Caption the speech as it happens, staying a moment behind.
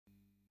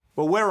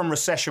Well, we're on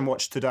recession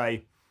watch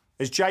today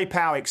as Jay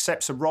Powell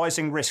accepts a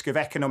rising risk of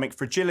economic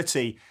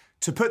fragility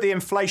to put the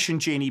inflation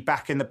genie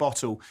back in the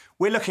bottle.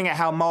 We're looking at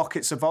how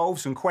markets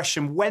evolve and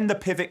question when the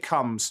pivot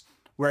comes.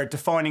 We're at a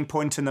defining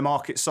point in the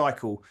market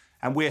cycle,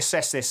 and we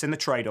assess this in the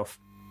trade-off.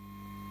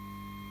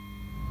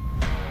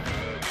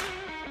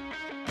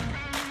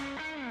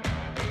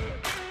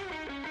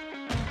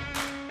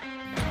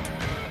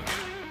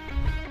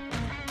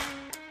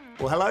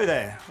 Well, hello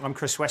there. I'm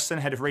Chris Weston,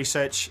 Head of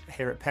Research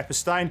here at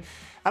Pepperstone.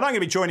 And I'm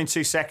going to be joined in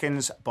 2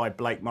 seconds by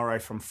Blake Morrow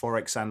from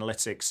Forex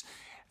Analytics.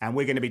 And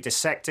we're going to be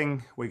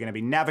dissecting, we're going to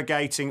be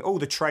navigating all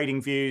the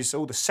trading views,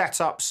 all the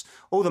setups,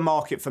 all the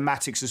market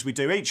thematics as we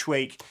do each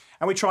week.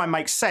 And we try and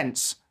make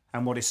sense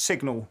and what is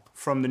signal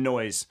from the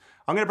noise.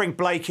 I'm going to bring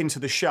Blake into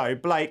the show.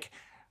 Blake,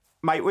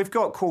 mate, we've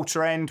got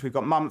quarter end, we've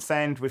got month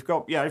end, we've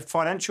got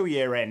financial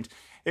year end.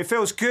 It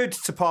feels good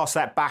to pass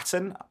that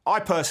baton.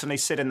 I personally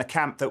sit in the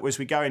camp that as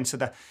we go into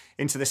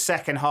the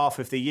second half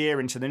of the year,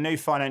 into the new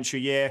financial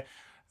year,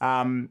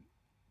 I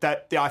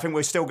think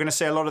we're still going to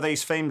see a lot of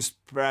these themes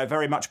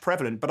very much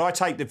prevalent. But I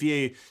take the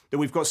view that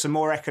we've got some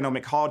more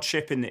economic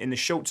hardship in the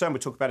short term.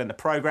 We'll talk about it in the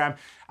programme.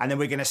 And then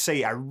we're going to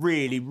see a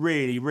really,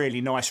 really,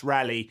 really nice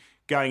rally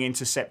going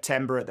into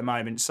September at the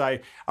moment. So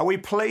are we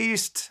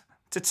pleased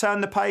to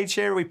turn the page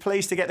here? Are we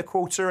pleased to get the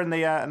quarter and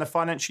the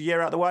financial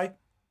year out of the way?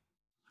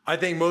 I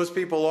think most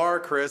people are,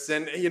 Chris.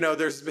 And,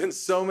 there's been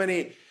so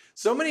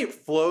many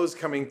flows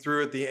coming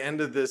through at the end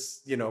of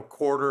this,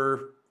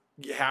 quarter,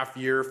 half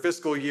year,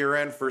 fiscal year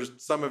end for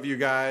some of you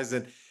guys.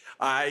 And,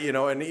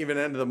 and even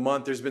end of the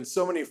month, there's been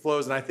so many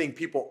flows. And I think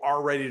people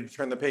are ready to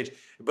turn the page.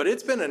 But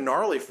it's been a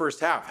gnarly first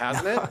half,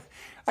 hasn't it?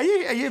 Are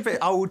you a bit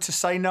old to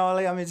say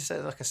gnarly? I mean, is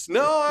that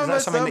I'm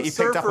something that you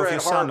picked up off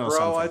your son or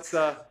something? It's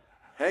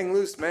hang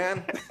loose,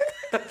 man.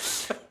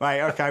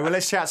 Right, okay, well,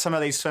 let's chat some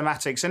of these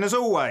thematics. And as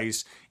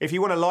always, if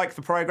you want to like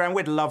the programme,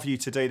 we'd love you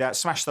to do that.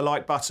 Smash the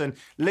like button,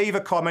 leave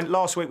a comment.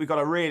 Last week we got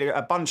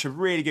a bunch of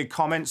really good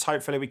comments.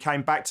 Hopefully we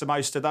came back to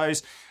most of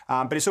those.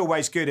 But it's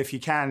always good if you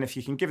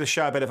can give the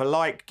show a bit of a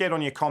like, get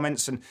on your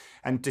comments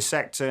and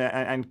dissect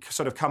and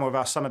sort of come with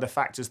us some of the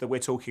factors that we're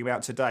talking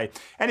about today.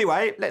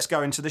 Anyway, let's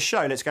go into the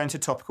show. Let's go into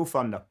Topical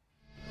Thunder.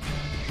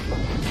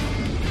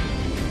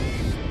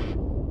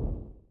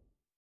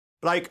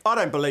 Blake, I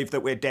don't believe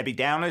that we're Debbie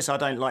Downers. I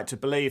don't like to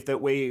believe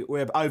that we're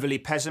overly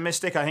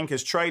pessimistic. I think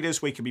as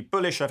traders, we can be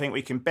bullish. I think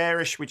we can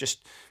bearish. We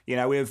just, we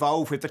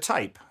evolve with the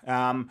tape.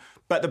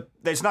 But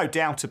there's no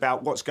doubt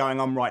about what's going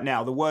on right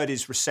now. The word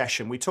is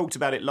recession. We talked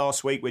about it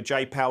last week where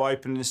Jay Powell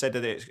opened and said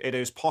that it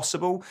is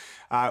possible.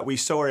 We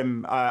saw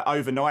him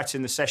overnight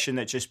in the session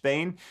that just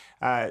been,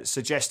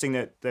 suggesting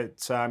that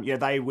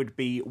they would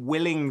be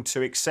willing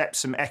to accept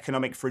some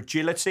economic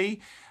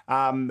fragility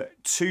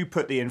to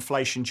put the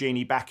inflation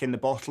genie back in the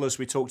bottle, as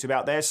we talked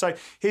about there. So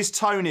his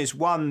tone is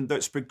one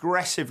that's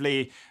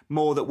progressively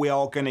more that we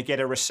are going to get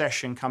a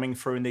recession coming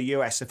through in the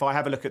US. If I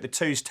have a look at the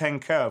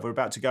 2s10 curve, we're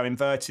about to go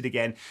inverted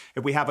again.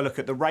 If we have a look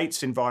at the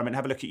rates environment,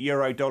 have a look at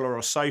euro, dollar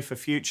or SOFR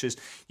futures,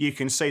 you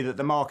can see that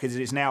the market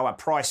is now at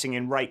pricing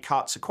in rate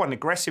cuts, quite an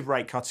aggressive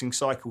rate cutting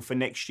cycle for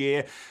next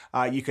year.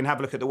 You can have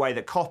a look at the way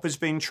that copper's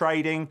been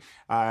trading.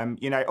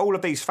 All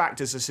of these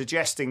factors are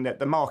suggesting that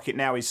the market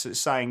now is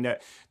saying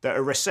that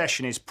a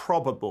recession is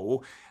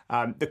probable.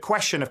 The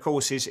question, of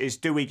course, is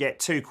do we get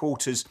 2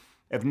 quarters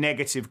of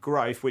negative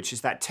growth, which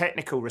is that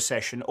technical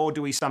recession, or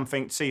do we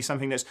see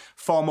something that's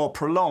far more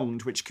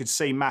prolonged, which could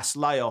see mass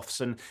layoffs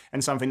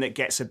and something that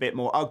gets a bit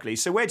more ugly?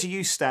 So where do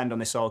you stand on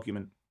this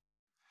argument?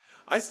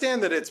 I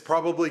stand that it's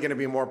probably going to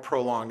be more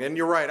prolonged. And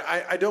you're right.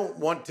 I don't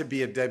want to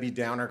be a Debbie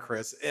Downer,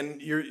 Chris.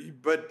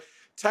 But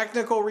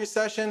technical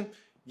recession,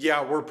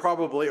 yeah, we're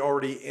probably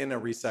already in a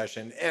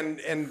recession. And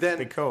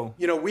then, cool.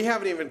 We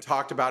haven't even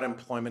talked about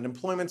employment.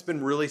 Employment's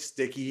been really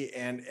sticky,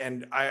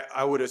 and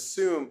I would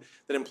assume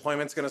that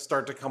employment's going to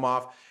start to come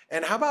off.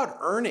 And how about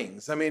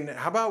earnings? I mean,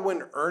 how about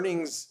when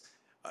earnings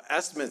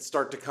estimates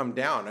start to come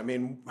down? I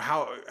mean,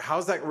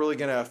 how's that really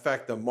going to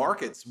affect the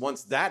markets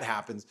once that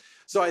happens?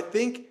 So I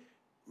think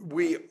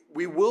we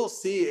will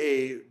see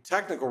a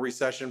technical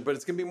recession, but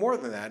it's going to be more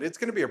than that. It's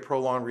going to be a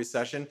prolonged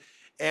recession.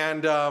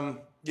 And, and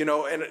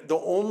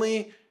the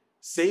only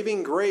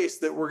saving grace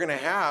that we're going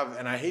to have,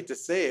 and I hate to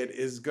say it,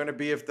 is going to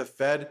be if the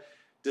Fed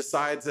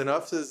decides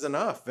enough is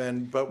enough.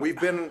 But we've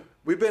been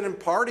in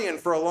partying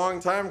for a long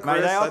time, Chris.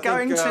 Mate,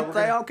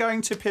 they are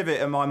going to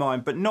pivot in my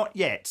mind, but not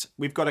yet.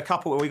 We've got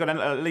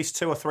at least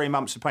 2 or 3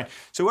 months of pain.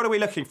 So what are we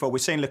looking for? We're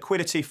seeing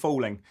liquidity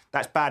falling.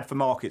 That's bad for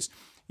markets.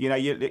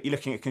 You're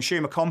looking at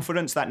consumer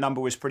confidence. That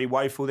number was pretty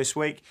woeful this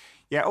week.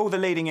 Yeah, all the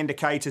leading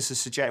indicators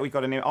suggest we've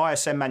got an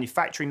ISM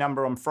manufacturing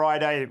number on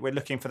Friday. We're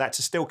looking for that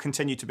to still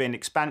continue to be an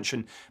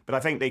expansion. But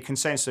I think the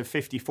consensus of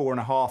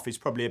 54.5 is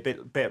probably a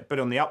bit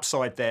on the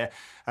upside there,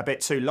 a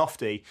bit too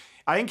lofty.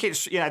 I think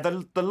it's,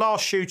 the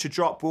last shoe to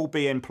drop will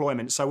be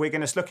employment. So we're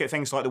going to look at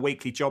things like the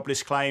weekly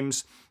jobless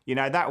claims.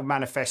 That will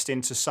manifest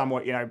into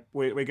somewhat,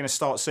 we're going to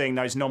start seeing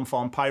those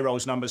non-farm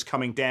payrolls numbers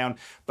coming down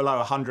below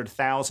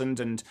 100,000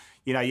 and,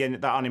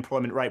 that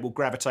unemployment rate will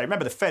gravitate.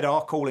 Remember, the Fed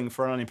are calling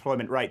for an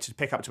unemployment rate to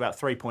pick up to about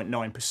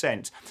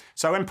 3.9%.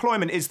 So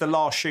employment is the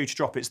last shoe to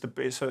drop. It's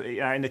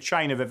in the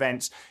chain of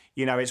events,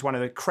 it's one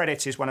of the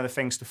credit is one of the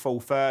things to fall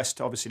first.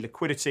 Obviously,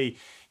 liquidity,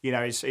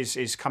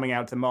 is coming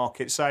out of the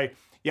market. So,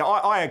 yeah,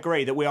 I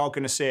agree that we are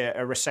going to see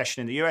a recession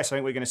in the US. I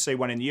think we're going to see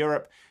one in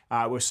Europe.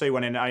 We'll see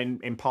one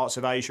in parts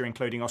of Asia,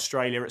 including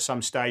Australia at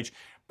some stage.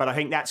 But I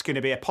think that's going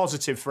to be a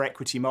positive for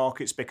equity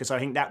markets because I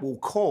think that will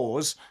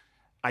cause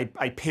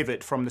a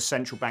pivot from the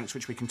central banks,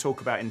 which we can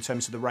talk about in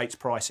terms of the rates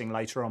pricing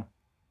later on.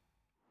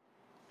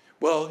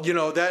 Well,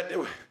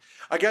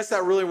 I guess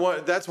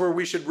that's where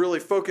we should really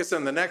focus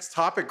on the next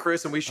topic,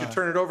 Chris, and we should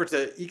turn it over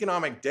to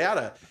economic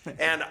data.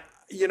 And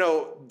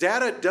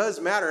data does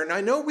matter. And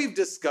I know we've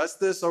discussed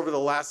this over the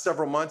last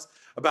several months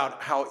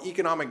about how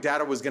economic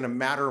data was going to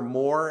matter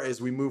more as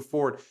we move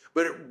forward.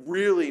 But it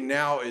really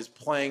now is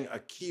playing a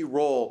key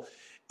role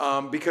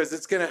because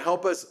it's going to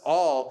help us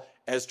all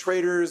as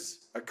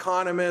traders,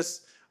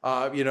 economists,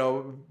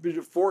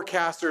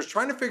 forecasters,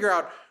 trying to figure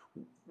out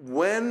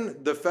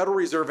when the Federal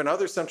Reserve and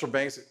other central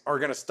banks are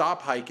going to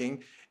stop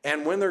hiking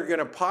and when they're going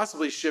to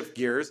possibly shift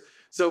gears.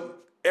 So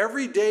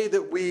every day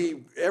that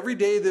we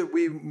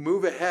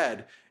move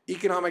ahead,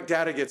 economic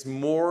data gets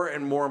more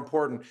and more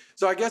important.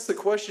 So I guess the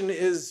question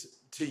is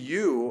to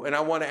you, and I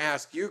want to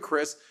ask you,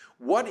 Chris,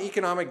 what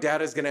economic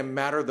data is going to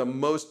matter the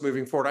most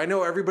moving forward? I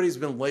know everybody's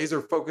been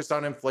laser focused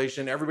on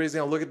inflation. Everybody's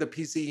going to look at the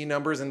PCE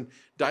numbers and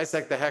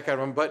dissect the heck out of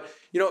them. But,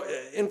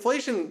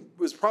 inflation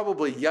was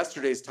probably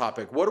yesterday's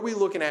topic. What are we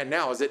looking at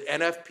now? Is it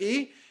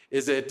NFP?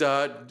 Is it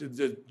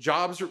the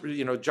jobs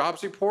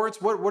reports?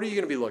 What are you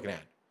going to be looking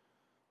at?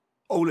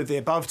 All of the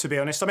above, to be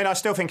honest. I mean, I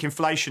still think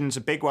inflation's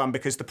a big one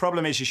because the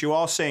problem is you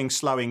are seeing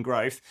slowing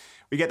growth.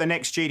 We get the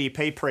next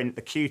GDP print,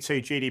 the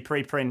Q2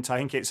 GDP print. I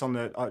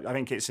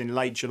think it's in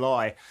late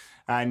July,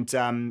 and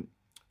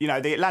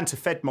the Atlanta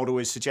Fed model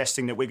is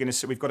suggesting that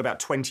we've got about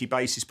 20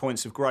 basis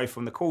points of growth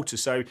on the quarter.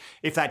 So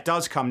if that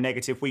does come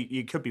negative,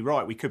 you could be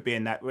right. We could be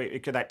in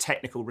that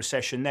technical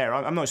recession there.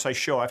 I'm not so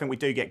sure. I think we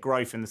do get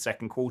growth in the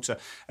second quarter,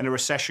 and a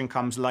recession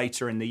comes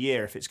later in the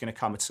year if it's going to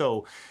come at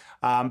all.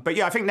 But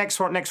yeah, I think next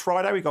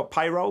Friday we got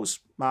payrolls.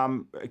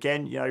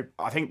 Again,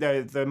 I think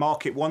the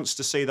market wants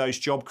to see those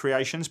job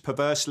creations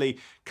perversely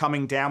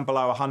coming down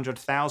below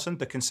 100,000.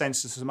 The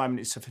consensus at the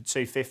moment is for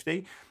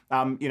 250.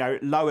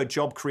 Lower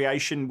job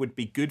creation would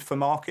be good for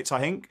markets,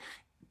 I think.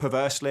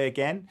 Perversely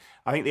again,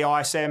 I think the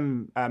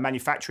ISM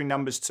manufacturing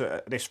numbers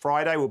to this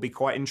Friday will be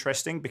quite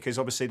interesting because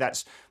obviously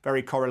that's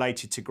very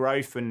correlated to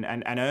growth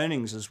and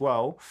earnings as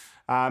well.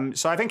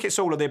 So I think it's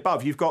all of the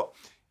above.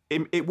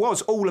 It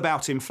was all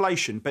about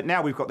inflation, but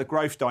now we've got the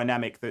growth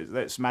dynamic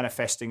that's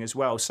manifesting as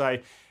well. So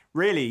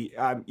really,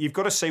 you've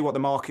got to see what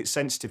the market's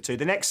sensitive to.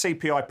 The next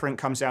CPI print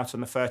comes out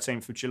on the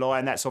 13th of July,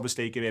 and that's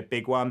obviously going to be a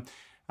big one.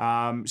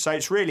 So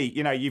it's really,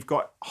 you've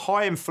got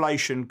high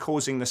inflation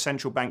causing the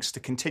central banks to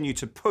continue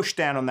to push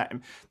down on that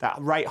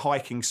rate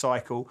hiking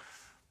cycle.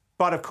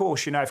 But of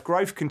course, if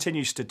growth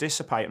continues to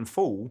dissipate and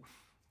fall,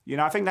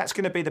 I think that's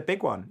going to be the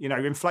big one.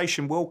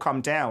 Inflation will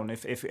come down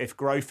if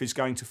growth is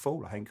going to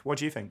fall, I think. What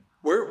do you think?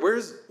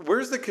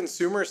 Where's the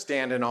consumer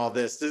stand in all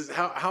this?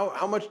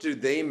 How much do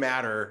they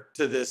matter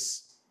to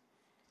this?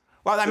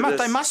 Well,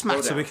 they must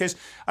matter because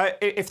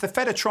if the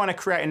Fed are trying to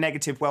create a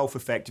negative wealth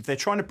effect, if they're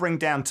trying to bring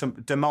down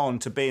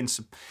demand to be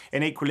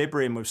in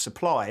equilibrium with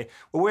supply,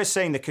 well, we're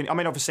seeing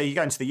obviously you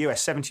go into the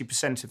US,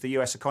 70% of the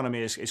US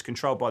economy is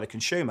controlled by the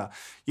consumer.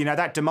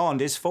 That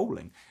demand is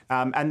falling,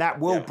 and that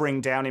will bring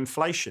down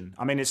inflation.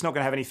 I mean, it's not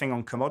going to have anything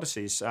on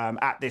commodities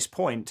at this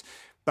point.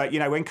 But,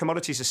 when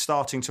commodities are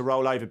starting to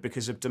roll over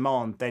because of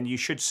demand, then you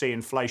should see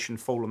inflation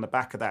fall on the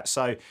back of that.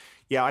 So,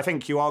 yeah, I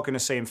think you are going to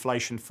see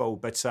inflation fall.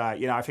 But,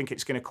 I think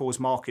it's going to cause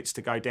markets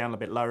to go down a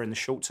bit lower in the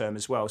short term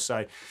as well.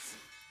 So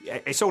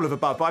it's all of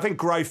above. But I think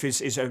growth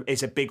is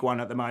a big one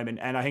at the moment.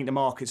 And I think the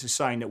markets are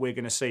saying that we're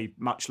going to see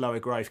much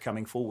lower growth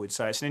coming forward.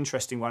 So it's an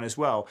interesting one as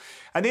well.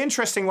 And the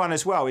interesting one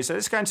as well is that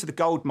let's go into the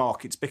gold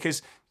markets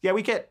because,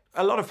 we get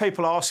a lot of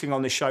people asking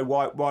on this show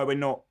why we're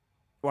not.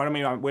 Well,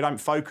 we don't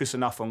focus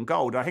enough on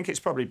gold. I think it's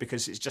probably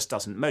because it just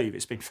doesn't move.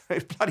 It's been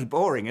bloody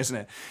boring, isn't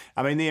it?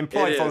 I mean, the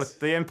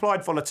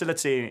implied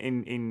volatility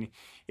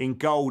in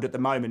gold at the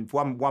moment,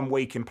 one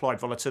week implied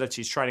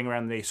volatility is trading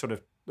around the sort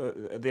of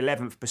the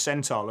 11th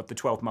percentile of the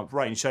 12-month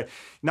range. So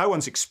no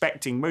one's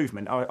expecting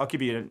movement. I'll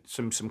give you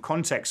some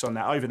context on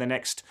that. Over the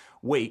next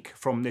week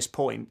from this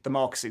point, the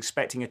market's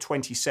expecting a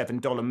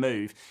 $27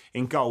 move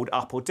in gold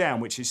up or down,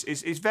 which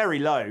is very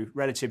low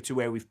relative to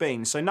where we've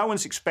been. So no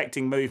one's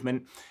expecting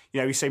movement.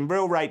 We've seen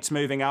real rates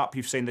moving up.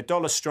 You've seen the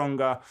dollar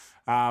stronger.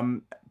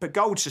 But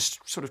gold's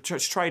just sort of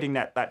trading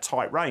that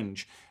tight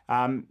range.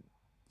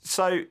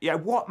 So,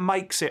 what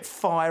makes it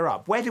fire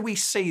up? Where do we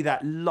see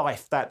that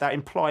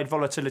implied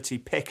volatility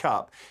pick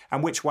up?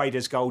 And which way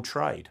does gold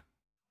trade?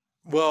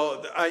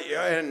 Well,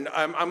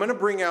 I'm going to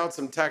bring out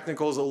some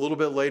technicals a little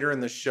bit later in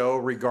the show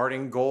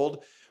regarding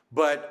gold.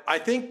 But I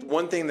think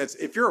one thing that's,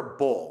 if you're a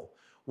bull,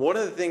 one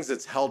of the things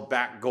that's held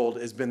back gold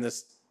has been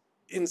this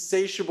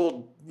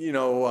insatiable,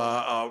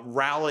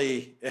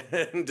 rally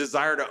and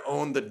desire to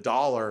own the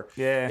dollar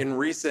Yeah. in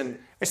recent,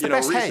 It's the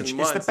best recent hedge.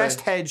 months. It's the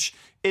best hedge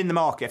in the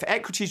market. If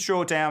equities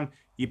draw down,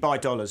 you buy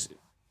dollars.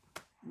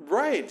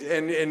 Right.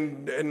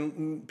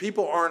 And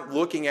people aren't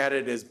looking at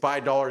it as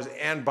buy dollars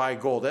and buy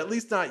gold, at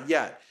least not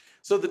yet.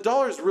 So the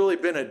dollar's really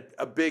been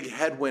a big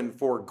headwind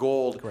for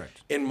gold,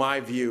 Correct, in my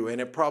view, and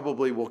it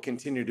probably will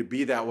continue to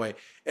be that way.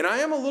 And I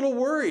am a little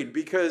worried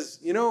because,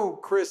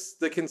 Chris,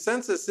 the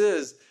consensus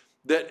is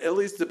that at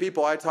least the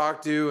people I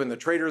talk to and the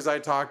traders I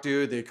talk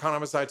to, the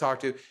economists I talk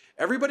to,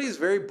 everybody is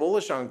very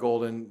bullish on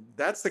gold, and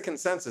that's the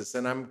consensus.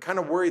 And I'm kind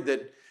of worried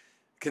that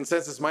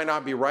consensus might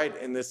not be right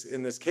in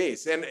this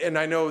case. And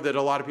I know that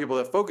a lot of people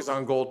that focus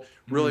on gold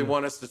really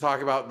want us to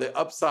talk about the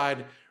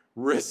upside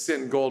risks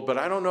in gold, but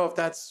I don't know if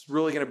that's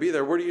really going to be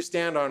there. Where do you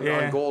stand on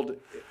gold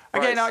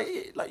price? Again,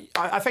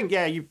 I think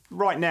you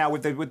right now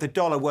with the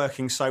dollar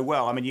working so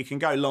well. I mean, you can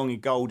go long in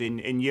gold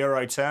in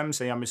euro terms.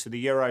 So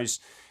the euros,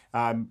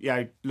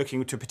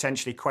 looking to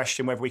potentially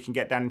question whether we can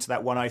get down into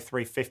that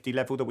 103.50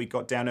 level that we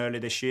got down earlier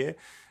this year,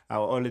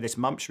 or earlier this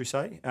month, should we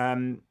say?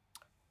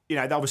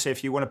 Obviously,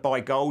 if you want to buy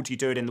gold, you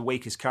do it in the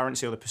weakest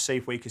currency or the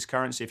perceived weakest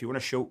currency. If you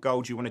want to short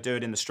gold, you want to do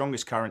it in the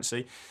strongest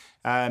currency.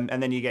 And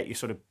then you get your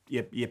sort of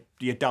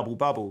your double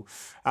bubble.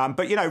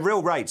 But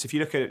real rates, if you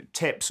look at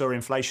TIPS or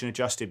inflation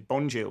adjusted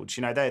bond yields,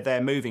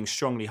 they're moving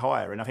strongly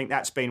higher. And I think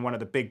that's been one of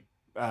the big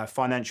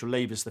financial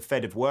levers the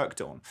Fed have worked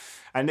on.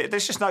 And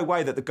there's just no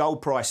way that the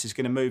gold price is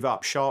going to move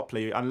up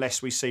sharply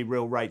unless we see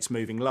real rates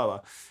moving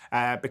lower,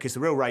 because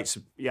the real rates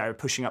are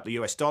pushing up the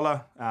US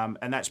dollar,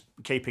 and that's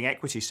keeping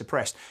equity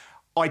suppressed.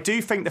 I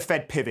do think the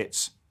Fed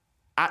pivots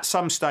at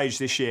some stage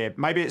this year.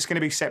 Maybe it's going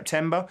to be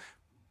September,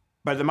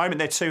 but at the moment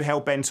they're too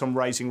hell-bent on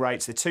raising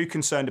rates. They're too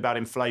concerned about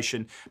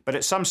inflation. But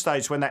at some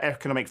stage when that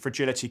economic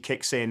fragility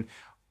kicks in,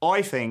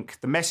 I think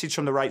the message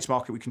from the rates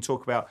market we can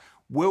talk about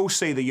will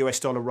see the US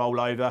dollar roll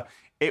over.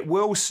 It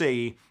will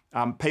see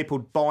people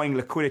buying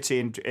liquidity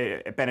in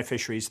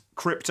beneficiaries,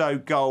 crypto,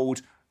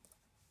 gold,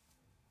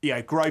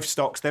 growth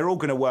stocks, they're all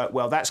going to work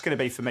well. That's going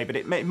to be for me, but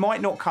it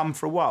might not come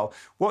for a while.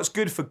 What's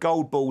good for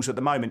gold bulls at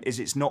the moment is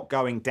it's not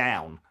going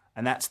down,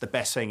 and that's the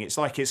best thing. It's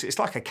like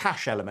a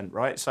cash element,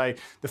 right? So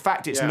the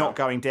fact it's not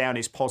going down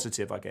is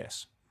positive, I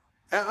guess.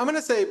 I'm going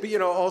to say,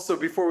 also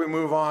before we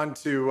move on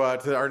to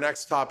our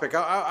next topic,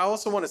 I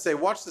also want to say,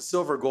 watch the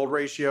silver gold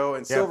ratio,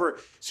 and silver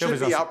should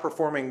be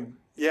outperforming.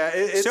 Yeah,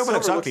 silver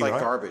looks ugly, like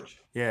garbage.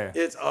 Yeah,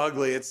 it's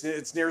ugly.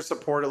 It's near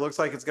support. It looks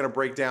like it's going to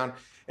break down.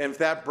 And if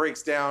that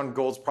breaks down,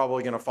 gold's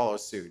probably going to follow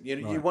suit.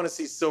 You want to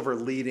see silver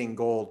leading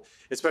gold,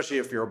 especially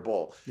if you're a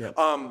bull. Yeah.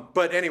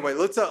 But anyway,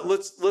 let's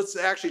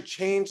actually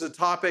change the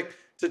topic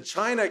to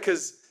China,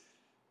 because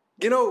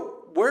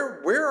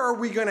where are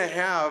we going to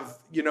have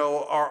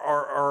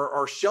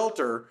our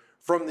shelter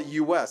from the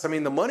U.S.? I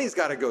mean, the money's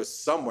got to go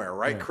somewhere,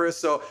 right, Chris?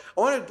 So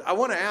I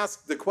want to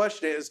ask the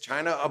question: is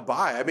China a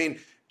buy? I mean,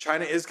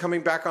 China is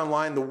coming back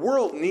online. The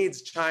world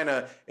needs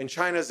China and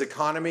China's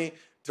economy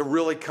to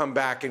really come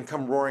back and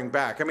come roaring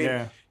back. I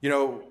mean,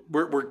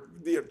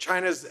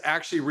 China's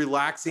actually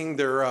relaxing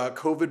their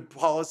COVID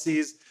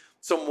policies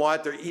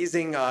somewhat. They're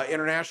easing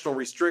international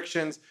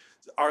restrictions.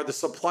 Are the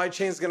supply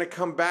chains going to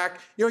come back?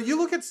 You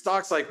look at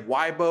stocks like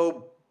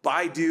Weibo,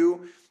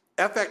 Baidu,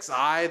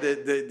 FXI,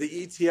 the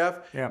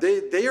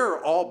ETF. They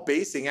are all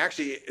basing.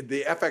 Actually,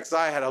 the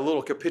FXI had a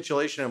little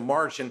capitulation in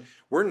March, and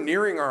we're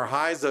nearing our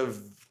highs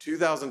of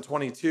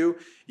 2022.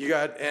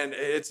 And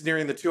it's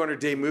nearing the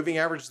 200-day moving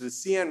average. The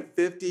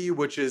CN50,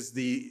 which is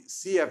the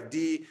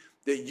CFD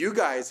that you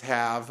guys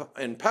have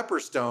in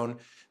Pepperstone,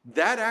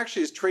 that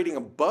actually is trading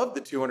above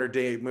the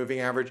 200-day moving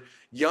average.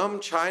 Yum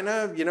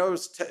China,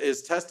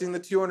 is testing the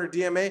 200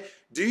 DMA.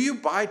 Do you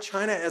buy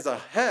China as a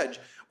hedge,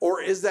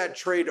 or is that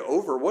trade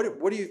over?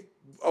 What do you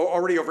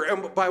already over?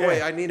 And by the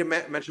way, I need to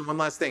mention one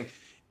last thing.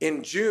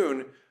 In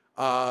June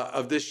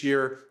of this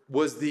year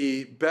was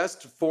the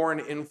best foreign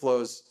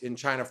inflows in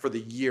China for the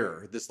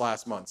year this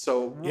last month.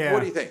 So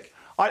what do you think?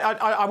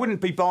 I wouldn't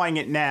be buying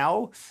it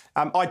now.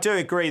 I do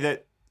agree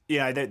that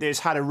there's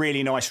had a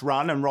really nice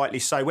run, and rightly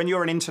so. When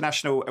you're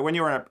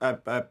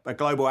a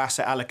global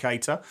asset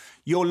allocator,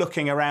 you're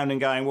looking around and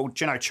going, well,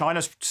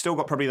 China's still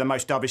got probably the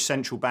most dovish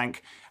central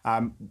bank,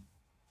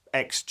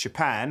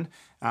 ex-Japan,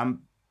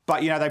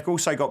 but they've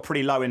also got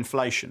pretty low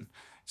inflation.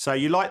 So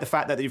you like the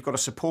fact that you've got a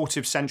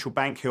supportive central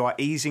bank who are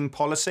easing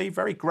policy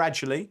very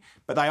gradually,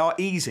 but they are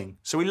easing.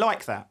 So we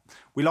like that.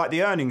 We like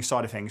the earnings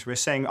side of things. We're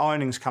seeing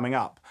earnings coming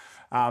up.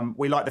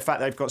 We like the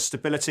fact they've got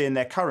stability in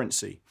their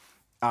currency.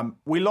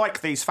 We like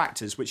these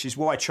factors, which is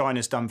why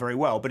China's done very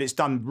well, but it's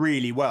done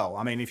really well.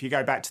 I mean, if you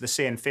go back to the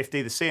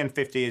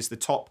CN50 is the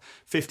top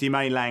 50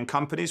 mainland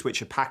companies,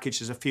 which are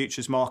packaged as a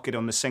futures market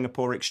on the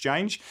Singapore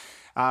exchange.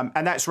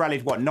 And that's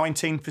rallied,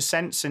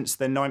 19% since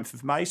the 9th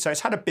of May. So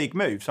it's had a big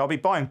move. So I'll be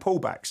buying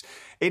pullbacks.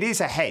 It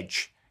is a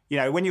hedge.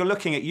 when you're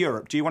looking at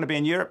Europe, do you want to be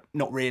in Europe?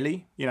 Not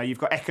really. You've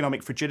got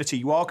economic fragility.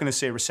 You are going to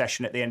see a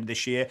recession at the end of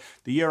this year.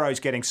 The euro's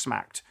getting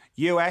smacked.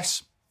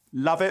 US,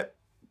 love it,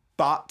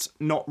 but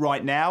not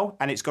right now.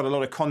 And it's got a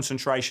lot of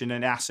concentration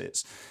in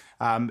assets.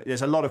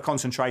 There's a lot of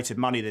concentrated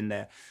money in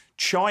there.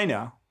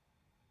 China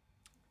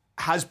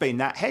has been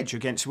that hedge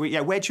against, where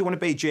do you want to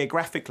be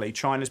geographically?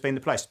 China's been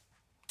the place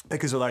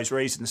because of those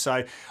reasons.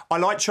 So I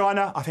like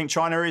China. I think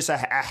China is a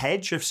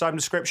hedge of some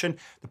description.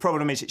 The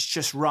problem is it's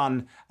just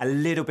run a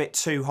little bit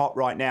too hot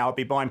right now. I'd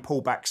be buying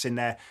pullbacks in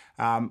there.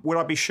 Would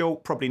I be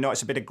short? Probably not.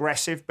 It's a bit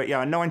aggressive. But a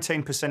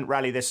 19%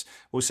 rally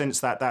since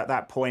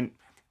that point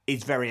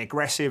is very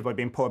aggressive. I've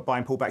been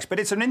buying pullbacks. But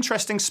it's an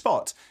interesting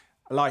spot.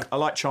 I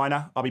like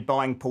China. I'll be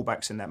buying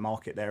pullbacks in that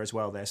market there as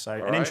well. So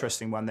an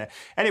interesting one there.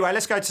 Anyway,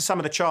 let's go to some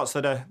of the charts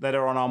that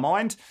are on our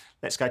mind.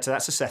 Let's go to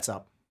that's a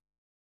setup.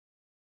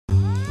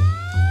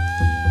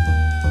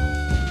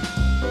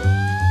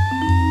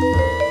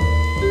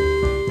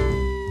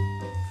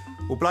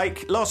 Well,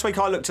 Blake, last week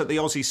I looked at the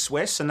Aussie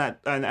Swiss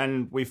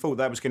and we thought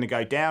that was going to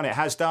go down. It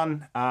has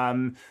done.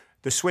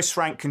 The Swiss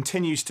franc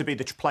continues to be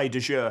the play du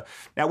jour.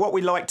 Now, what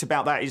we liked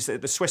about that is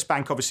that the Swiss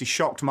bank obviously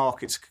shocked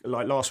markets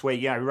like last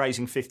week,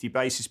 raising 50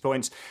 basis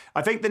points.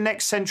 I think the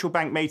next central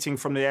bank meeting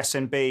from the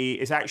SNB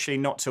is actually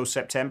not till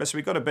September, so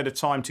we've got a bit of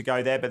time to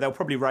go there, but they'll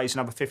probably raise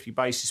another 50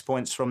 basis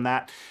points from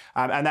that,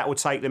 and that will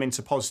take them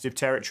into positive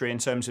territory in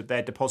terms of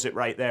their deposit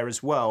rate there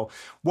as well.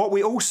 What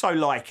we also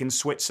like in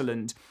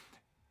Switzerland,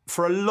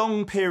 for a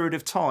long period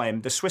of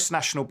time, the Swiss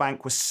National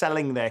Bank was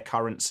selling their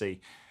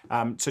currency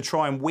to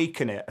try and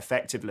weaken it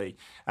effectively.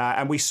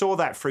 And we saw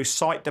that through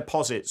sight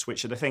deposits,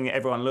 which are the thing that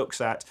everyone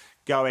looks at,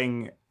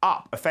 going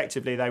up.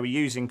 Effectively, they were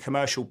using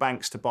commercial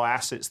banks to buy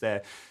assets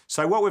there.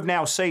 So what we've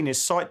now seen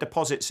is sight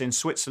deposits in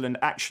Switzerland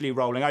actually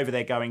rolling over.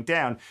 They're going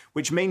down,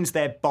 which means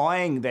they're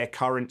buying their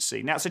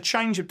currency. Now, it's a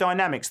change of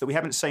dynamics that we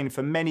haven't seen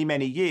for many,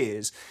 many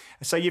years.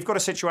 So you've got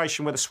a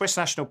situation where the Swiss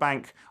National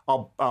Bank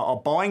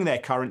are buying their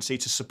currency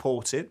to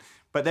support it,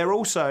 but they're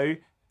also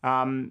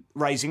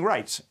raising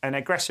rates and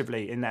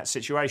aggressively in that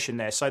situation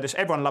there. So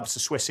everyone loves the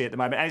Swissy at the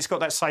moment, and it's got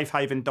that safe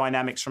haven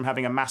dynamics from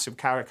having a massive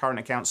current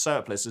account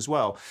surplus as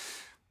well.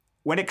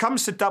 When it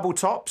comes to double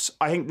tops,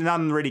 I think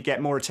none really get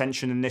more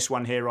attention than this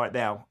one here right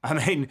now.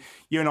 I mean,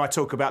 you and I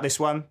talk about this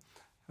one.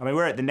 I mean,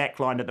 we're at the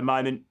neckline at the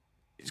moment.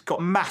 It's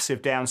got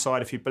massive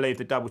downside if you believe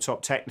the double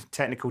top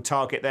technical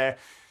target there.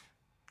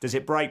 Does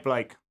it break,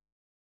 Blake?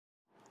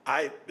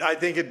 I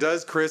think it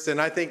does, Chris,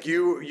 and I think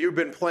you've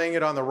been playing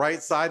it on the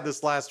right side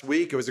this last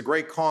week. It was a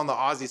great call on the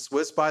Aussie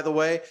Swiss, by the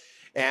way,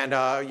 and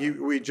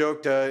we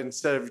joked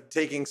instead of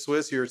taking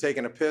Swiss, you were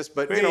taking a piss,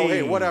 but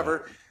hey,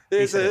 whatever.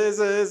 You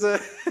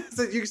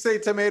say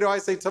tomato, I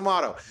say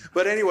tomato.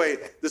 But anyway,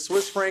 the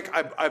Swiss franc.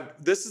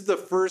 This is the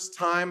first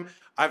time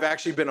I've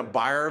actually been a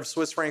buyer of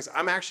Swiss francs.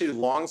 I'm actually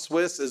long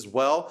Swiss as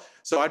well,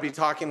 so I'd be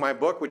talking my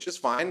book, which is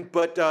fine.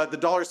 But the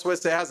dollar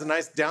Swiss, it has a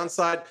nice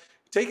downside.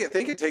 I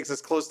think it takes us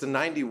close to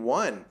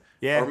 91,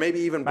 or maybe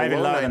even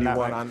below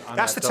 91 on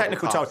that's that the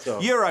technical target. So.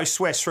 Euro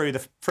Swiss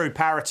through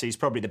parity is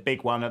probably the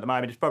big one at the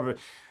moment. It's probably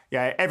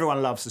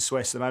everyone loves the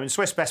Swiss at the moment.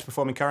 Swiss best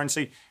performing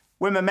currency.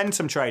 We're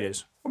momentum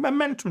traders. And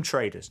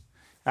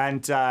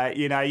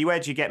where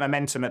do you get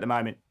momentum at the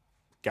moment?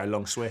 Go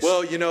long Swiss.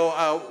 Well,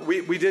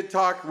 we did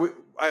talk.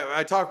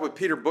 I talked with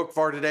Peter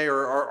Bookvar today,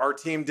 or our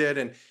team did,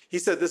 and he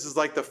said this is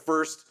like the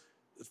first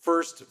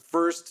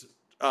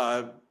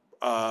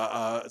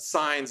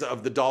signs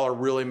of the dollar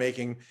really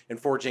making and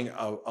forging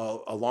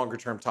a longer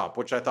term top,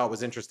 which I thought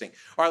was interesting.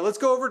 All right, let's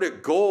go over to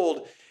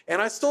gold.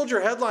 And I stole your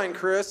headline,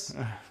 Chris.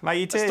 Mate,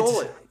 you did. I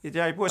stole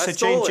it. What's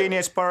the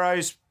genius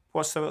borrows?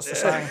 What's the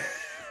saying?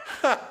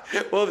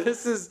 Well,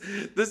 this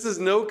is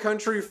no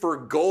country for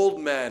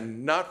gold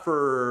men, not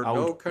for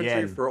no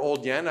country for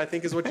old yen, I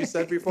think is what you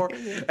said before.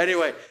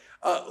 Anyway,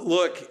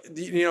 look,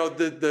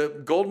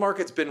 the gold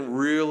market's been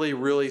really,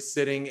 really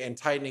sitting and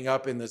tightening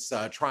up in this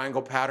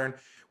triangle pattern,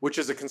 which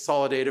is a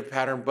consolidative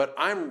pattern. But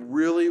I'm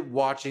really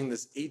watching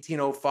this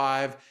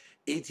 1805,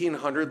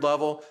 1800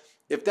 level.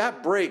 If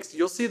that breaks,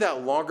 you'll see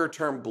that longer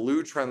term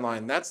blue trend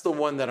line. That's the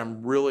one that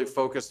I'm really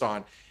focused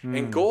on.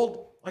 And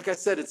gold, like I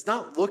said, it's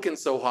not looking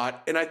so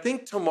hot. And I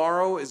think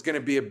tomorrow is going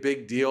to be a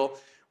big deal.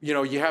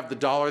 You have the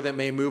dollar that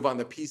may move on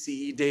the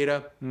PCE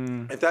data.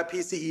 If that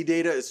PCE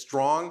data is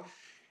strong,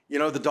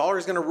 the dollar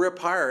is going to rip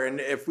higher. And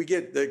if we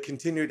get the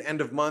continued end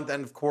of month,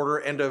 end of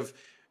quarter, end of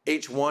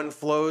H1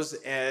 flows,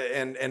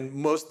 and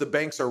most of the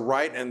banks are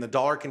right, and the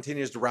dollar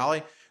continues to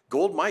rally,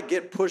 gold might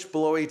get pushed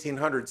below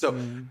 1800. So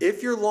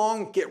if you're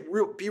long,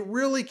 be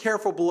really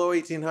careful below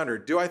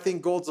 1800. Do I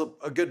think gold's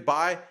a good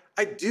buy?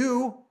 I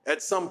do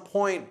at some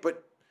point,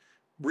 but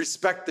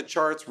respect the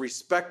charts,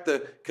 respect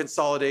the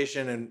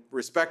consolidation, and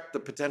respect the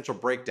potential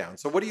breakdown.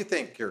 So what do you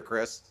think here,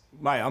 Chris?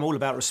 Mate, I'm all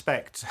about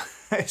respect.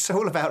 It's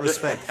all about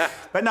respect.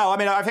 But no, I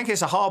mean, I think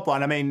it's a hard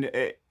one. I mean,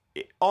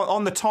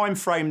 on the time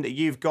frame that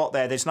you've got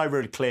there's no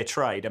really clear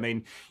trade. I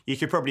mean, you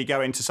could probably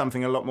go into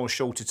something a lot more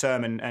shorter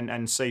term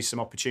and see some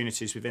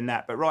opportunities within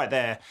that. But right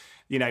there,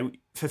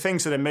 for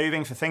things that are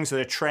moving, for things that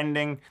are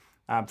trending,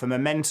 For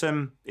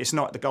momentum, it's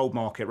not the gold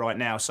market right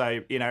now. So,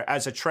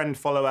 as a trend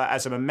follower,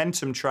 as a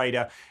momentum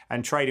trader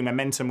and trading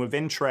momentum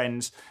within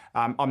trends,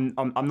 I'm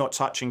not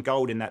touching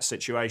gold in that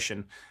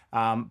situation.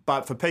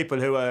 But for people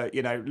who are,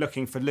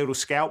 looking for little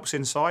scalps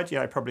inside,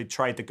 probably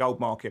trade the gold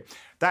market.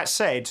 That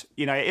said,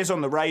 it is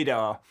on the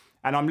radar.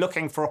 And I'm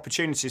looking for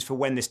opportunities for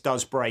when this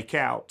does break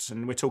out.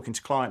 And we're talking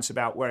to clients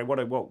about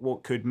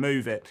what could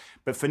move it.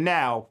 But for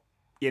now,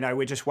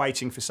 we're just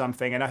waiting for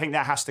something. And I think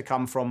that has to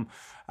come from,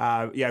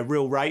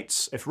 real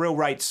rates. If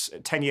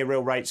 10-year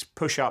real rates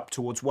push up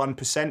towards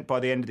 1% by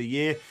the end of the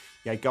year,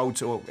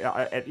 gold, or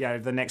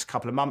the next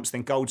couple of months,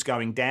 then gold's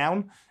going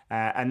down.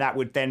 And that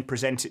would then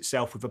present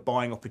itself with a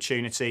buying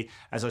opportunity.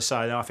 As I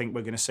say, I think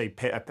we're going to see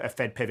a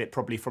Fed pivot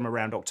probably from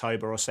around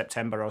October or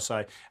September or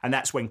so. And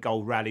that's when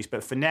gold rallies.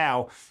 But for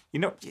now,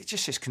 it's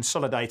just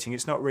consolidating.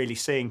 It's not really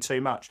seeing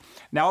too much.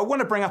 Now, I want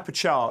to bring up a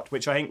chart,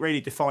 which I think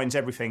really defines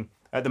everything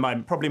at the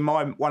moment. Probably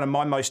one of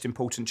my most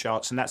important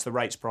charts, and that's the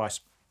rates price.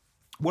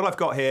 What I've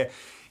got here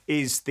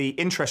is the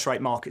interest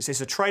rate markets.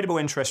 It's a tradable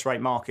interest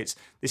rate markets.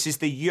 This is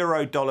the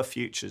euro dollar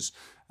futures.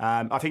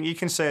 I think you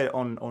can see it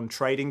on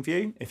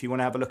TradingView if you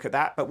want to have a look at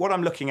that. But what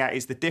I'm looking at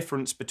is the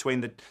difference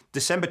between the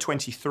December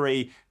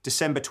 23,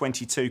 December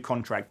 22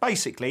 contract.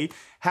 Basically,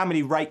 how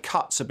many rate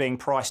cuts are being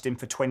priced in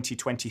for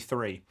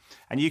 2023.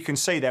 And you can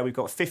see there we've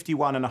got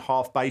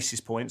 51.5 basis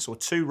points, or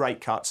two rate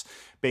cuts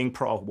being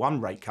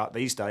one rate cut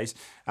these days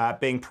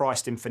being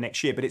priced in for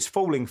next year, but it's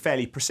falling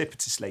fairly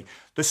precipitously.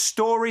 The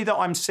story that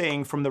I'm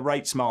seeing from the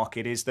rates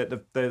market is that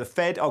the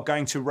Fed are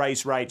going to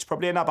raise rates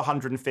probably another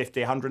 150,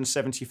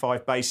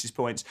 175 basis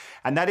points,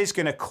 and that is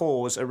going to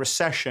cause a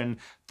recession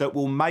that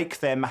will make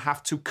them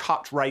have to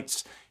cut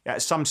rates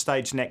at some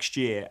stage next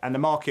year. And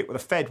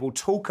the Fed will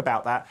talk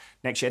about that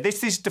next year.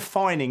 This is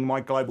defining my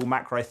global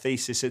macro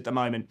thesis at the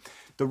moment.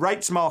 The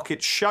rates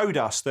market showed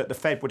us that the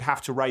Fed would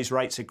have to raise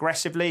rates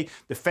aggressively.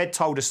 The Fed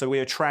told us that we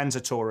are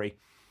transitory.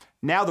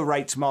 Now the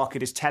rates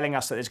market is telling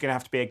us that there's going to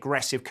have to be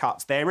aggressive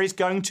cuts. There is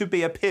going to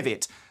be a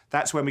pivot.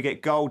 That's when we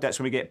get gold. That's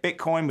when we get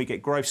Bitcoin. We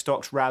get growth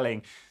stocks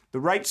rallying. The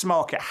rates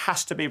market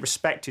has to be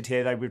respected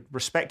here. They were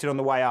respected on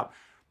the way up.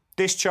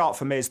 This chart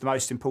for me is the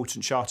most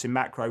important chart in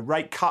macro.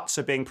 Rate cuts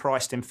are being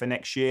priced in for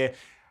next year.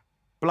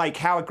 Blake,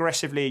 how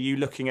aggressively are you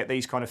looking at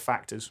these kind of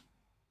factors?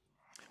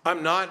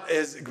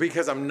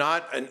 Because I'm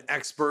not an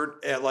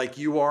expert like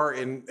you are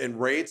in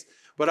rates.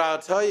 But I'll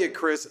tell you,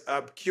 Chris,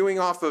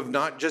 queuing off of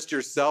not just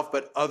yourself,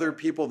 but other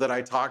people that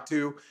I talk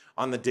to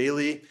on the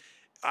daily,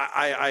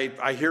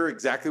 I hear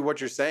exactly what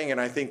you're saying. And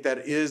I think that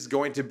is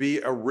going to be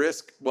a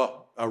risk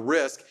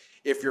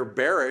if you're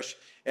bearish.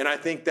 And I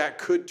think that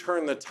could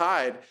turn the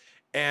tide.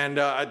 And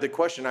the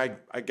question,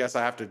 I guess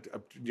I have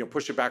to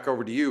push it back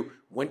over to you.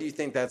 When do you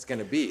think that's going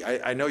to be?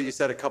 I know you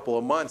said a couple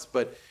of months,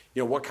 but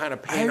what kind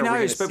of pain are we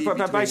going to see between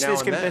now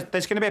and then?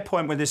 There's going to be a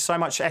point where there's so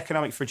much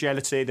economic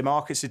fragility, the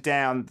markets are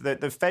down, that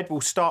the Fed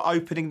will start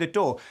opening the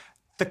door.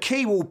 The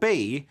key will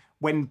be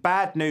when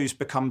bad news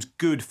becomes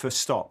good for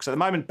stocks. At the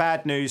moment,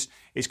 bad news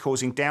is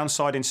causing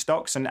downside in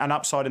stocks and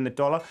upside in the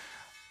dollar.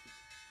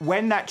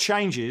 When that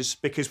changes,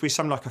 because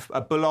something like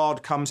a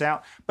bullard comes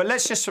out, but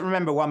let's just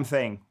remember one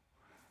thing.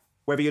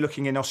 Whether you're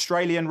looking in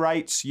Australian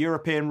rates,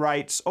 European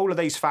rates, all of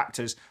these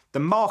factors, the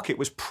market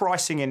was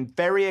pricing in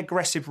very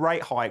aggressive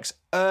rate hikes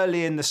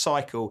early in the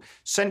cycle.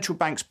 Central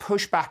banks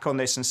pushed back on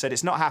this and said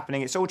it's not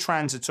happening, it's all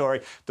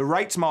transitory. The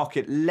rates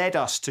market led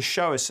us to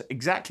show us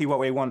exactly what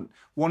we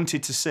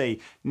wanted to see.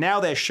 Now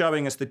they're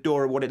showing us the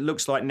door of what it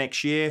looks like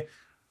next year.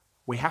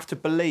 We have to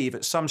believe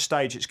at some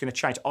stage it's going to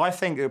change. I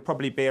think it'll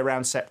probably be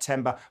around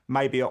September,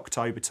 maybe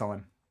October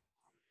time.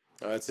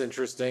 That's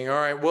interesting. All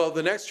right. Well,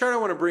 the next chart I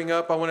want to bring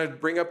up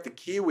the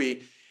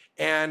Kiwi.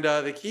 And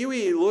the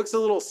Kiwi looks a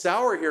little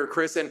sour here,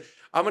 Chris. And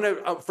I'm going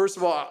to, first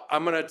of all,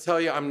 I'm going to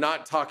tell you, I'm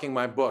not talking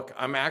my book.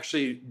 I'm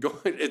actually going,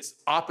 it's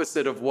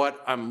opposite of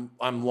what I'm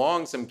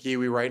long some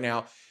Kiwi right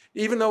now.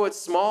 Even though it's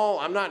small,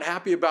 I'm not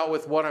happy about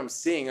with what I'm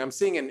seeing. I'm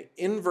seeing an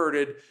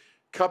inverted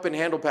cup and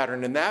handle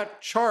pattern. And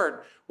that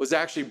chart was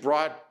actually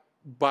brought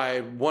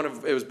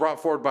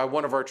forward by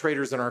one of our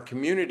traders in our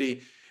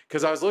community,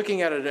 because I was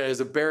looking at it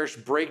as a bearish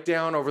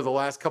breakdown over the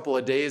last couple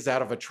of days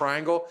out of a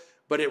triangle,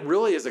 but it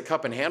really is a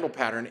cup and handle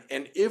pattern.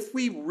 And if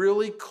we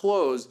really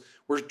close,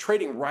 we're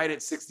trading right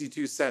at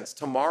 62 cents.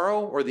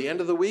 Tomorrow or the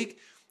end of the week,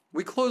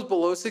 we close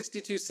below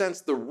 62 cents.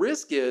 The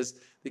risk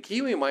is the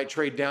Kiwi might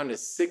trade down to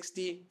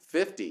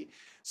 60.50.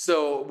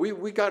 So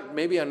we got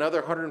maybe another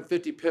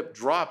 150 pip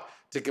drop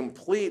to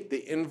complete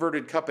the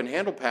inverted cup and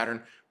handle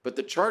pattern, but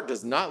the chart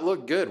does not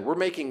look good. We're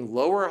making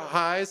lower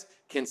highs,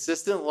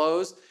 consistent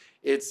lows.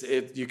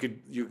 You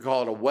could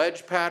call it a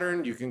wedge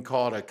pattern. You can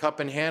call it a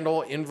cup and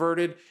handle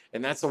inverted.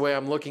 And that's the way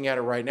I'm looking at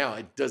it right now.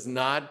 It does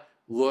not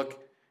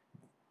look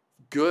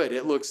good.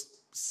 It looks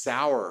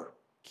sour.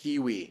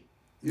 Kiwi.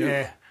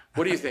 Yeah.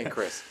 What do you think,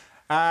 Chris?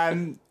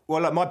 Well,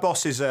 Well, look, my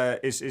boss is a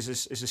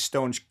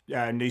staunch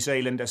New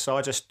Zealander,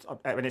 so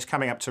when it's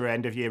coming up to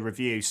end of year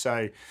review,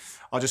 so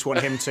I just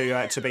want him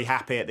to be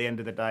happy at the end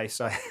of the day.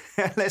 So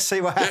let's see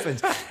what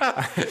happens.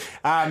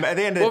 At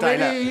the end of the day,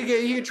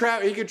 maybe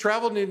he could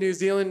travel to New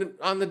Zealand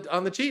on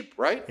the cheap,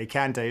 right? He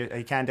can do.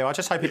 I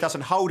just hope he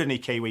doesn't hold any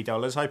Kiwi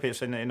dollars. I hope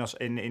it's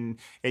in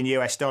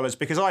US dollars,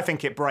 because I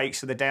think it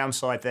breaks to the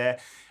downside there.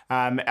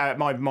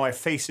 My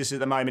thesis at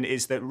the moment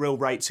is that real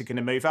rates are going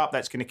to move up.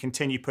 That's going to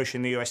continue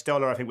pushing the US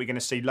dollar. I think we're going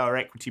to see lower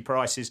equity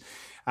prices.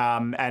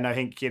 And I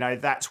think,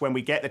 that's when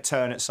we get the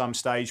turn at some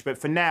stage. But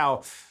for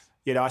now,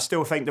 I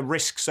still think the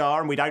risks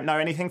are, and we don't know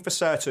anything for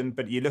certain,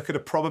 but you look at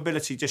a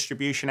probability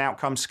distribution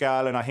outcome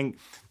scale, and I think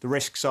the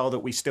risks are that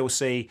we still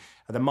see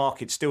the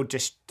market still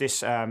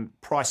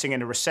pricing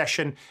in a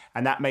recession,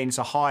 and that means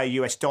a higher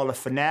US dollar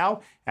for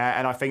now.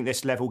 And I think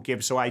this level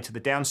gives away to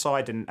the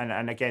downside.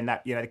 And again,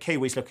 that the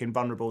Kiwis looking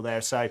vulnerable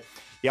there. So,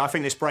 I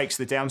think this breaks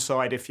the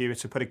downside if you were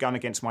to put a gun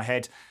against my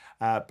head,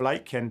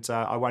 Blake, and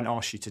I won't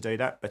ask you to do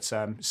that, but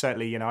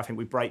certainly, I think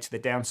we break to the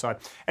downside.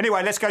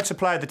 Anyway, let's go to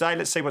play of the day.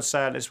 Let's see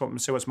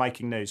what's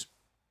making news.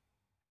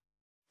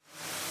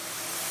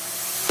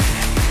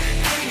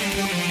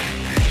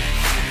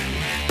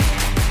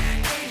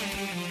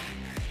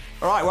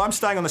 All right, well, I'm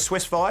staying on the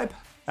Swiss vibe.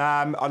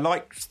 I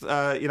like,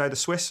 the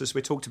Swiss, as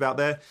we talked about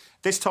there.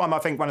 This time, I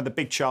think one of the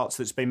big charts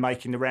that's been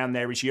making the round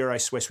there is Euro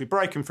Swiss. We've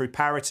broken through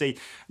parity.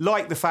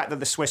 Like the fact that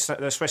the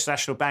Swiss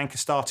National Bank are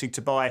starting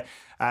to buy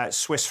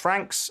Swiss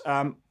francs.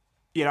 I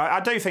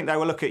do think they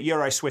will look at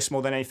Euro Swiss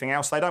more than anything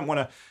else. They don't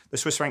want the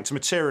Swiss franc to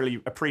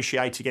materially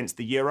appreciate against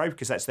the euro,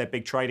 because that's their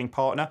big trading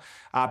partner.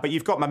 But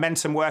you've got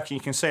momentum working.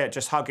 You can see it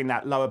just hugging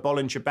that lower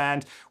Bollinger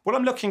Band. What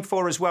I'm looking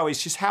for as well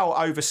is just how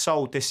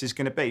oversold this is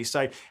going to be.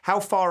 So how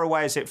far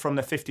away is it from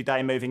the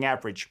 50-day moving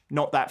average?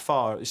 Not that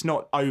far. It's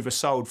not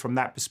oversold from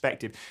that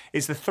perspective.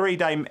 Is the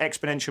 3-day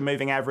exponential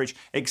moving average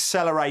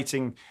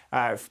accelerating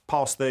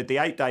past the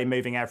 8-day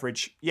moving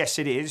average? Yes,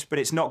 it is, but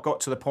it's not got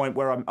to the point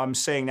where I'm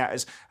seeing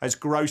that as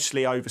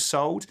grossly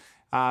oversold.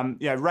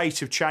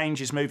 Rate of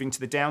change is moving to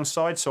the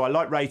downside. So I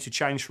like rate of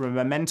change from a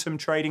momentum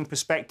trading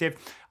perspective.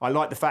 I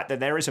like the fact that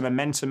there is a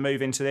momentum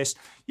move into this.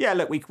 Yeah,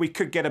 look, we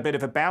could get a bit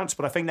of a bounce,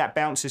 but I think that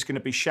bounce is going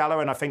to be shallow,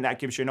 and I think that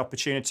gives you an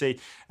opportunity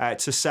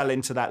to sell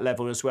into that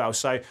level as well.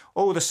 So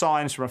all the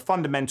signs from a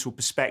fundamental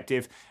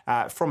perspective,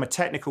 from a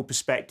technical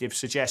perspective,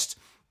 suggest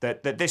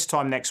that this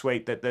time next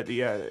week that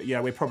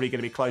we're probably going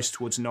to be close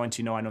towards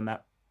 99 on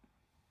that.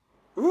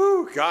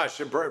 Ooh, gosh,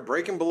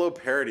 breaking below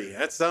parity.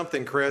 That's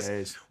something,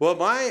 Chris. Well,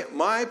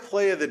 my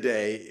play of the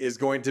day is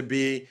going to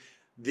be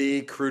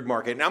the crude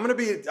market. And I'm going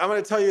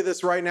to tell you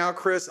this right now,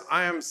 Chris.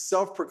 I am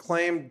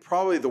self-proclaimed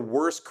probably the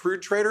worst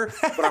crude trader,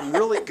 but I'm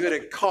really good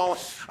at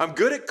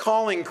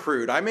calling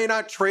crude. I may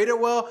not trade it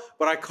well,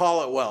 but I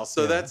call it well.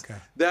 So that's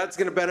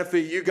going to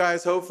benefit you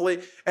guys,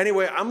 hopefully.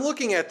 Anyway, I'm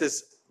looking at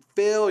this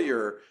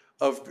failure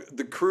of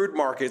the crude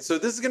market. So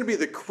this is going to be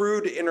the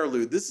crude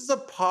interlude. This is a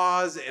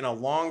pause in a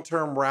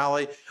long-term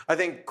rally. I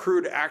think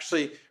crude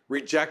actually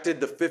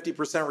rejected the 50%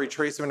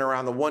 retracement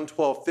around the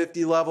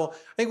 112.50 level.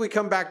 I think we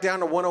come back down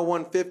to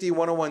 101.50,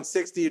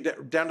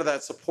 101.60, down to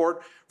that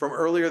support from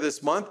earlier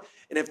this month.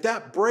 And if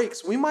that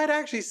breaks, we might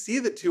actually see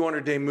the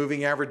 200-day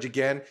moving average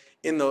again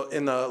in the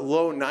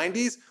low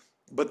 90s.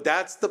 But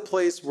that's the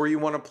place where you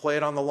want to play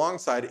it on the long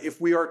side.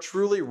 If we are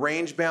truly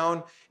range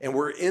bound and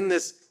we're in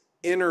this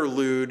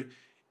interlude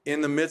in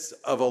the midst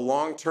of a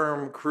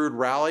long-term crude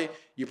rally,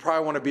 you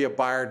probably want to be a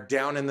buyer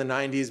down in the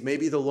 90s,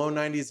 maybe the low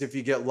 90s if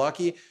you get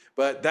lucky.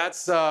 But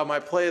that's my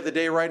play of the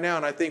day right now.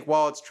 And I think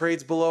while it's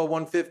trades below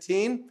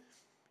 115,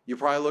 you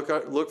probably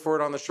look for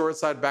it on the short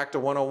side back to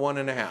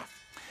 101.5.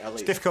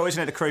 It's difficult,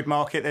 isn't it, the crude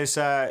market? There's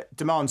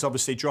demand's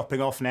obviously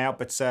dropping off now,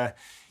 but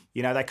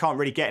they can't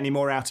really get any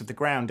more out of the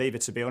ground either,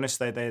 to be honest.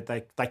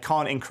 They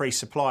can't increase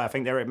supply. I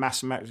think they're at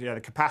the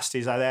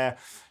capacities are there.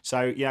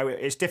 So,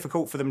 it's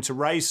difficult for them to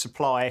raise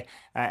supply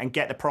and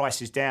get the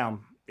prices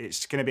down.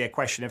 It's going to be a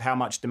question of how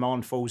much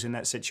demand falls in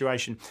that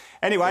situation.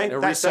 Anyway, in a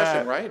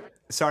recession, right?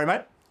 Sorry,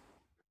 mate?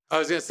 I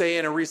was going to say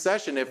in a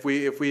recession, if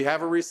we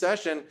have a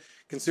recession,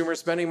 consumer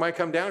spending might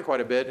come down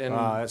quite a bit, and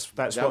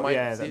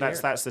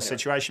that's the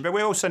situation. But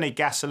we also need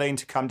gasoline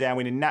to come down.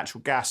 We need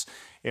natural gas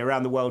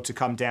around the world to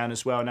come down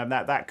as well. And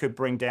that could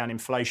bring down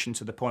inflation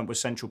to the point where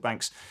central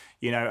banks,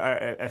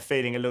 are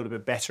feeling a little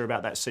bit better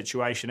about that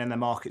situation, and the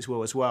markets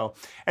will as well.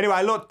 Anyway,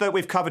 a lot that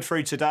we've covered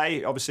through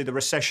today. Obviously, the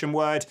recession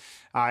word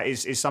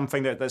is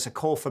something that's a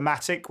core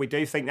thematic. We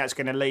do think that's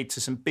going to lead to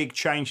some big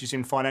changes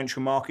in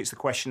financial markets. The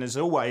question, as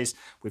always,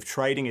 with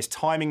trading is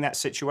timing that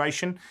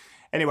situation.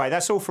 Anyway,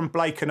 that's all from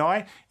Blake and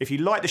I. If you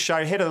like the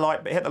show, hit the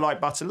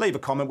like button, leave a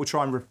comment. We'll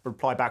try and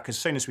reply back as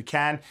soon as we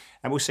can.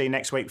 And we'll see you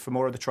next week for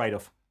more of the Trade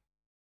Off.